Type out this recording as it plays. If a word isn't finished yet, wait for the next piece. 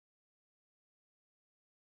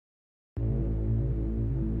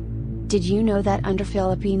Did you know that under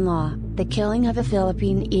Philippine law, the killing of a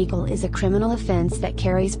Philippine eagle is a criminal offense that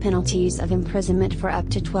carries penalties of imprisonment for up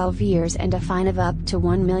to 12 years and a fine of up to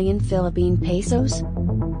 1 million Philippine pesos?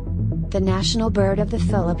 The national bird of the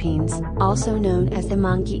Philippines, also known as the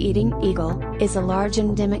monkey-eating eagle, is a large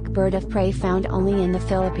endemic bird of prey found only in the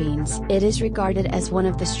Philippines. It is regarded as one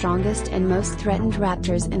of the strongest and most threatened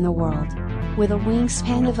raptors in the world. With a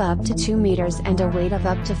wingspan of up to 2 meters and a weight of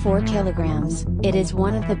up to 4 kilograms, it is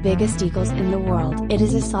one of the biggest eagles in the world. It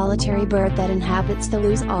is a solitary bird that inhabits the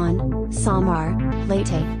Luzon, Samar,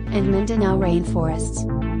 Leyte, and Mindanao rainforests.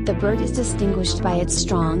 The bird is distinguished by its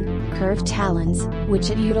strong, curved talons, which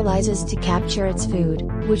it utilizes to capture its food,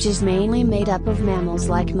 which is mainly made up of mammals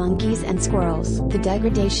like monkeys and squirrels. The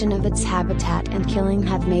degradation of its habitat and killing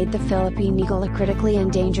have made the Philippine eagle a critically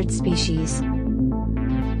endangered species.